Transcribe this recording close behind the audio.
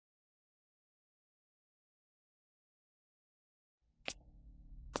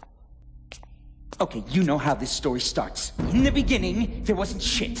Okay, you know how this story starts. In the beginning, there wasn't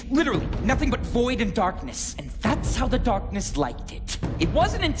shit. Literally, nothing but void and darkness. And that's how the darkness liked it. It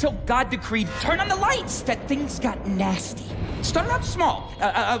wasn't until God decreed, turn on the lights, that things got nasty. It started out small.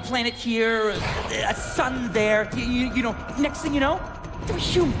 A planet here, a sun there. You know, next thing you know, there were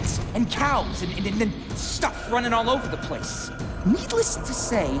humans and cows and stuff running all over the place. Needless to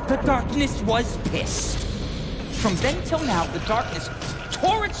say, the darkness was pissed. From then till now, the darkness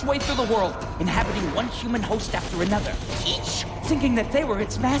tore its way through the world, inhabiting one human host after another, each thinking that they were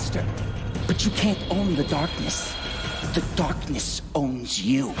its master. But you can't own the darkness. The darkness owns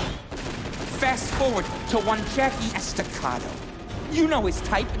you. Fast forward to one Jackie Estacado. You know his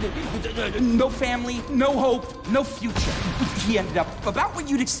type. No family, no hope, no future. He ended up about what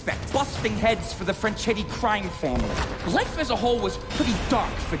you'd expect, busting heads for the Franchetti crime family. Life as a whole was pretty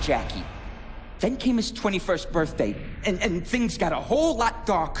dark for Jackie. Then came his 21st birthday, and things got a whole lot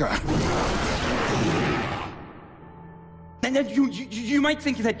darker. And then you might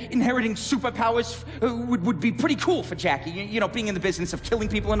think that inheriting superpowers would be pretty cool for Jackie, you know, being in the business of killing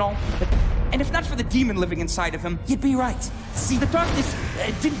people and all. And if not for the demon living inside of him, you'd be right. See, the darkness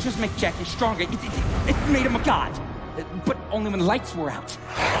didn't just make Jackie stronger, it made him a god. But only when the lights were out.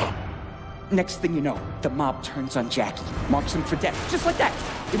 Next thing you know, the mob turns on Jackie, marks him for death, just like that.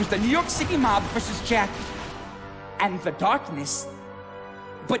 It was the New York City mob versus Jackie. And the darkness.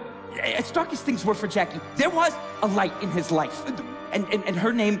 But as dark as things were for Jackie, there was a light in his life. And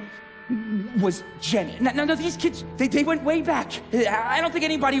her name was Jenny. Now these kids, they went way back. I don't think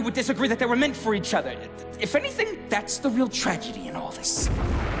anybody would disagree that they were meant for each other. If anything, that's the real tragedy in all this.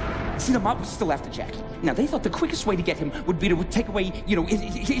 See, the mob was still after Jackie. Now, they thought the quickest way to get him would be to take away, you know,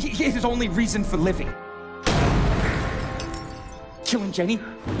 his only reason for living. Killing Jenny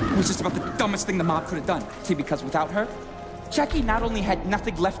was just about the dumbest thing the mob could have done. See, because without her, Jackie not only had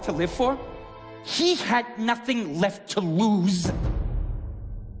nothing left to live for, he had nothing left to lose.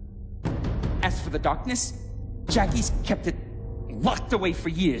 As for the darkness, Jackie's kept it locked away for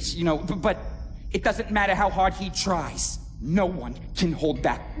years, you know, but it doesn't matter how hard he tries. No one can hold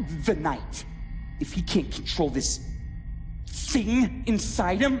back the night. If he can't control this thing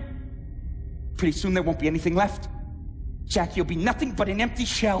inside him, pretty soon there won't be anything left. Jackie will be nothing but an empty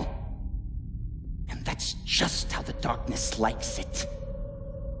shell. And that's just how the darkness likes it.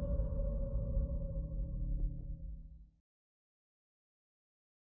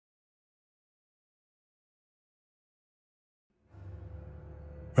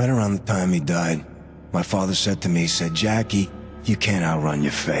 Right around the time he died, my father said to me, Jackie, you can't outrun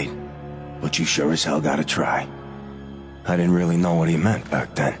your fate, but you sure as hell gotta try. I didn't really know what he meant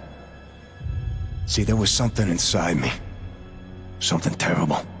back then. See, there was something inside me. Something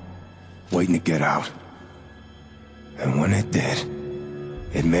terrible, waiting to get out. And when it did,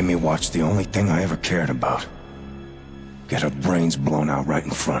 it made me watch the only thing I ever cared about. Get her brains blown out right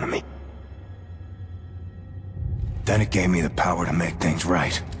in front of me. Then it gave me the power to make things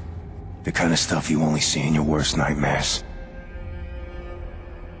right. The kind of stuff you only see in your worst nightmares.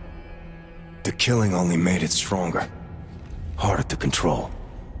 The killing only made it stronger, harder to control.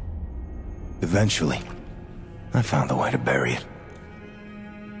 Eventually, I found a way to bury it.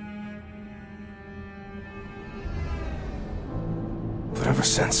 But ever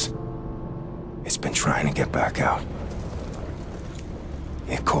since, it's been trying to get back out.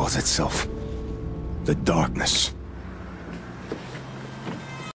 It calls itself the Darkness.